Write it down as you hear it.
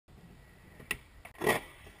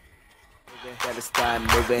Better start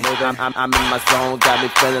moving. I'm in my zone, got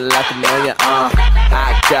me feeling like a million.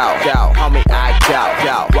 I go, homie, I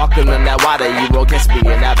go. Walking on that water, you won't catch me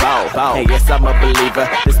in that boat. Hey, yes, I'm a believer,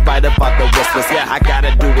 despite of all the whispers. Yeah, I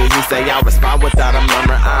gotta do what he say, I'll respond without a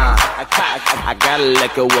murmur. I gotta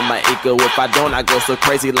let go with my ego. If I don't, I go so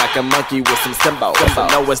crazy like a monkey with some symbols.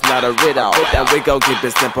 No, it's not a riddle. That we go keep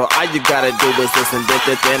it simple. All you gotta do is listen,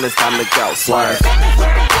 then it's time to go. Swerve.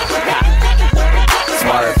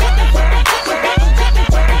 Swerve.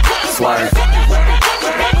 Swerve.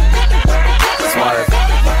 Swerve.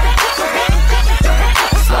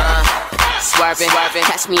 Swerving,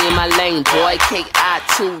 catch me in my lane, boy.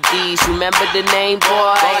 K-I-2-D's, remember the name,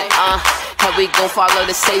 boy? Here we gon' follow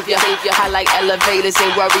the savior. I like elevators,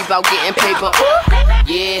 ain't worry about getting paper.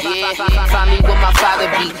 Yeah, find me where my father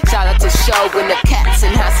be. Shout out to Show and the cats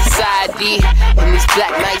in high society. In these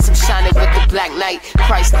black nights, I'm shining with the black night.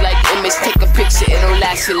 Christ-like image, take a picture, it'll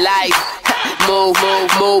last your life. Move,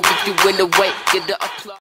 if you win the weight, get the applause.